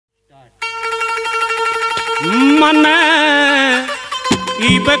मन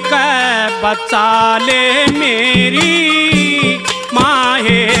इब के बचा ले मेरी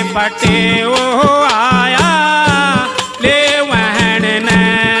माहे बटेऊ आया लेवन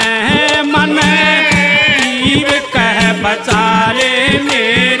ने मन इब के बचा ले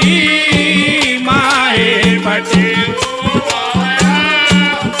मेरी माहे बटेऊ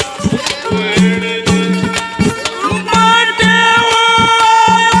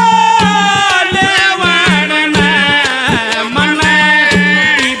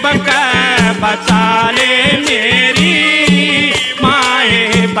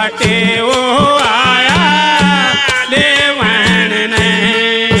बटेऊ आया लेवन ने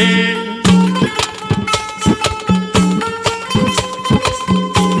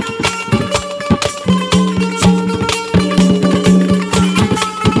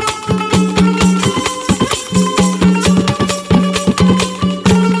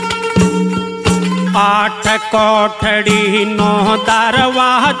आठ कोठड़ी 9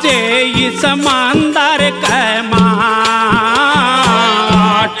 दरवाजे इस मंदिर के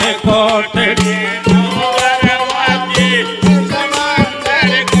आठ कोठड़ी 9 दरवाजे इस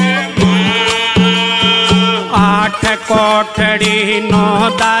मंदिर के 8 कोठड़ी 9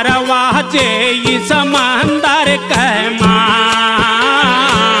 दरवाजे इस मंदिर के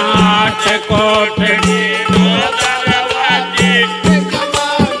 8 कोठड़ी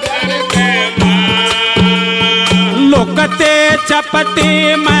लोकते चपटी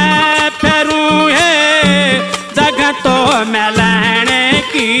मैं फिरूं है जगह तो मैं लेने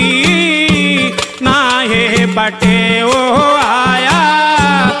की ना है बटेऊ आया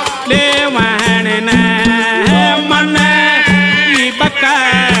लेवन ने मन बका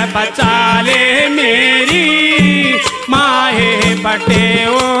बचा ले मेरी माहे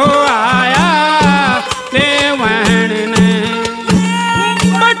बटेऊ आया लेवन ने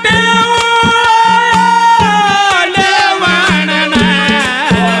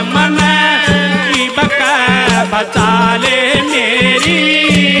बचा ले मेरी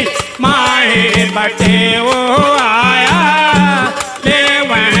माहे बटेऊ आया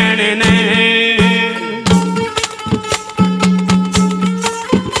लेवन ने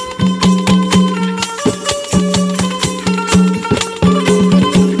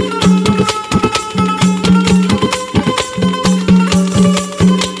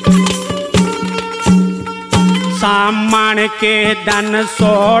सामण के दन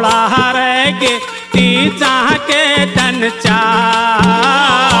 16 रहेगे तीजा के दन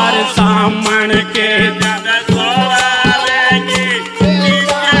 4 सामण के दन 16 रहेगे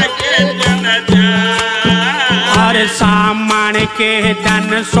तीजा के दन 4 सामण के दन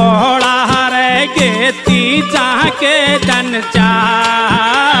 16 रहेगे तीजा के दन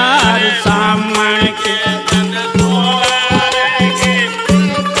 4 सामण के दन 16 रहेगे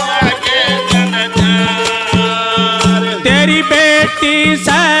तीजा के दन 4 तेरी बेटी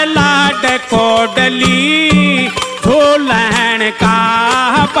से लाड कोडली झूलन का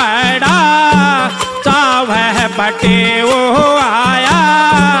बड़ा चावह बटेऊ आया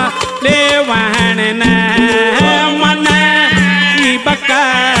लेवन ने मन बका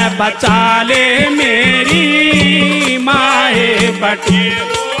बचा ले मेरी माहे बटेऊ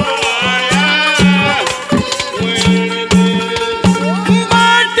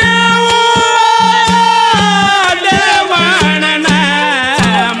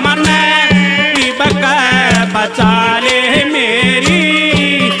बचा ले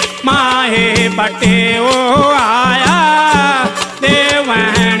मेरी माहे बटेऊ आया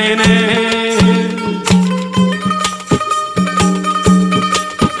लेवन ने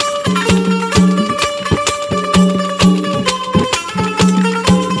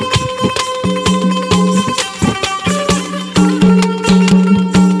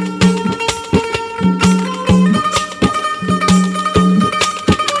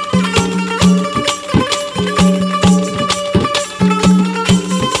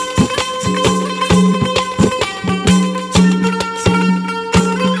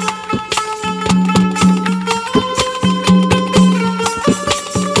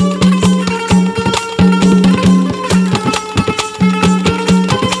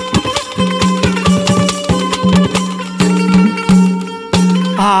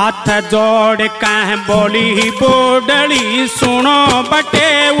हाथ जोड़ कह बोली बोडली सुनो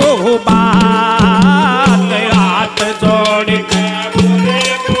बटेऊ बात हाथ जोड़ कह बोली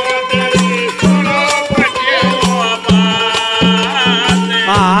बोडली सुनो बटेऊ बात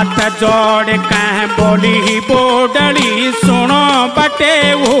हाथ जोड़ कह बोली बोडली सुनो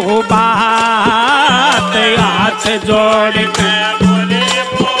बटेऊ बात हाथ जोड़ कह बोली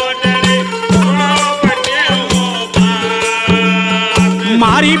बोडली सुनो बटेऊ बात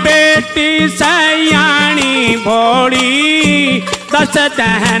मारी बेटी सयानी भोली 10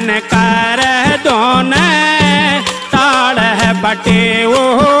 दहन कर दोने ताड़ बटेऊ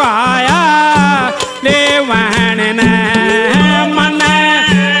आया लेवन ने मन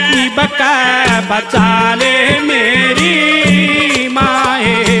बका बचा ले मेरी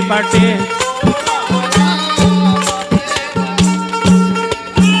माए बटे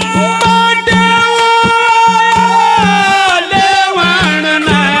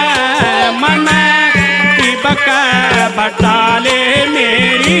बटाले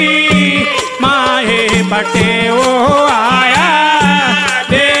मेरी माहे बटेऊ आया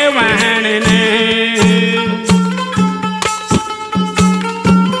लेवन ने।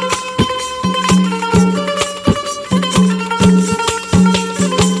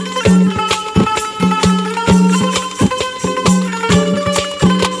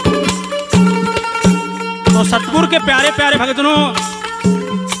 तो सतगुरु के प्यारे प्यारे भक्तों,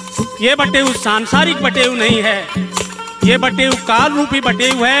 ये बटेऊ सांसारिक बटेऊ नहीं है, ये बटेऊ काल रूपी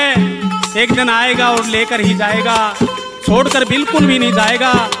बटेऊ है। एक दिन आएगा और लेकर ही जाएगा, छोड़कर बिल्कुल भी नहीं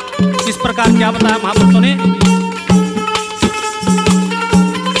जाएगा। इस प्रकार क्या बताया महापुरुषों ने।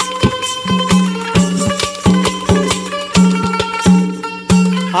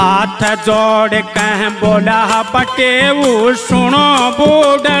 हाथ जोड़ कह बोला बटेऊ सुनो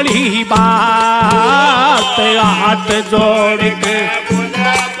बूढ़ी बात, हाथ जोड़ के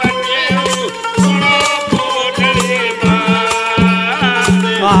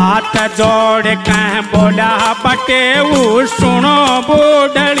हाथ जोड़ कह बोला बटेऊ सुनो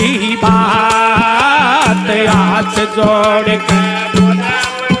बूढ़ी बात, हाथ जोड़ के बोला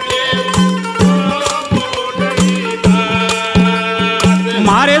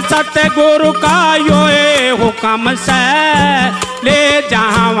मारे सतगुरु का यो हुक्म से ले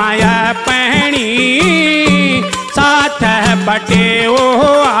जावाया पहनी, साथ बटेऊ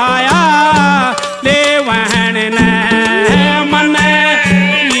आया लेवन ने मन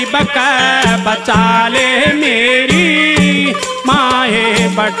बका बचा ले मेरी माहे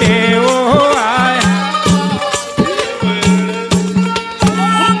बटेऊ आया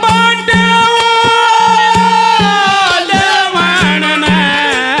लेवन ने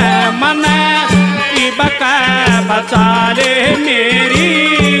मन बका बचा ले मेरी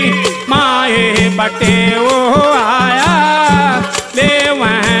माहे बटेऊ आया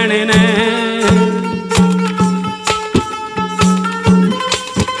लेवन ने।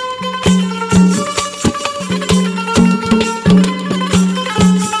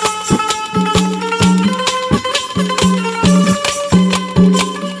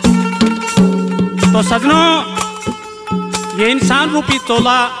 तो सजनों, ये इंसान रूपी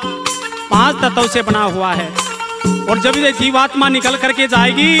तोला 5 तत्वों से बना हुआ है, और जब ये जीवात्मा निकल करके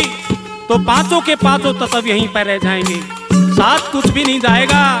जाएगी तो पांचों के पांचों तत्व यहीं पर रह जाएंगे, साथ कुछ भी नहीं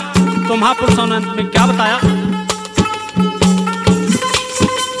जाएगा। तो महापुरुषों ने क्या बताया।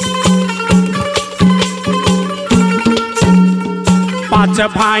 पांच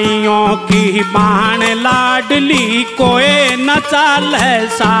भाइयों की बाण लाडली कोई न चाल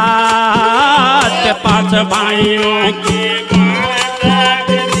साथ, पांच भाइयों की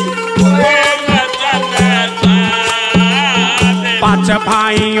पांच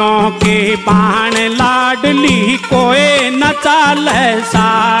भाइयों की बाण लाडली कोई न चाल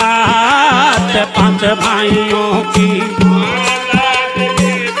साथ, पांच भाइयों की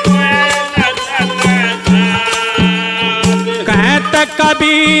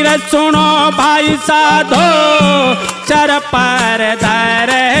कबीर सुनो भाई साधो चर पर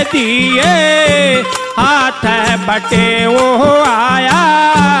धर दिए, हाथ बटेऊ आया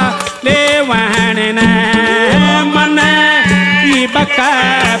लेवन ने मन बका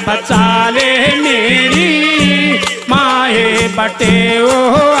बचा ले मेरी माहे बटेऊ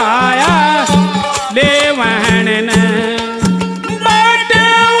आया लेवन ने।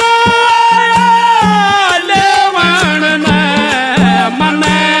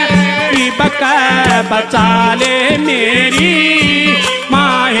 बचा ले मेरी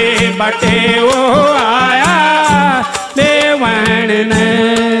माहे बटेऊ आया लेवन ने।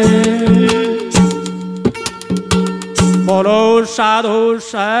 बोलो साधु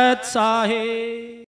सत साहेब।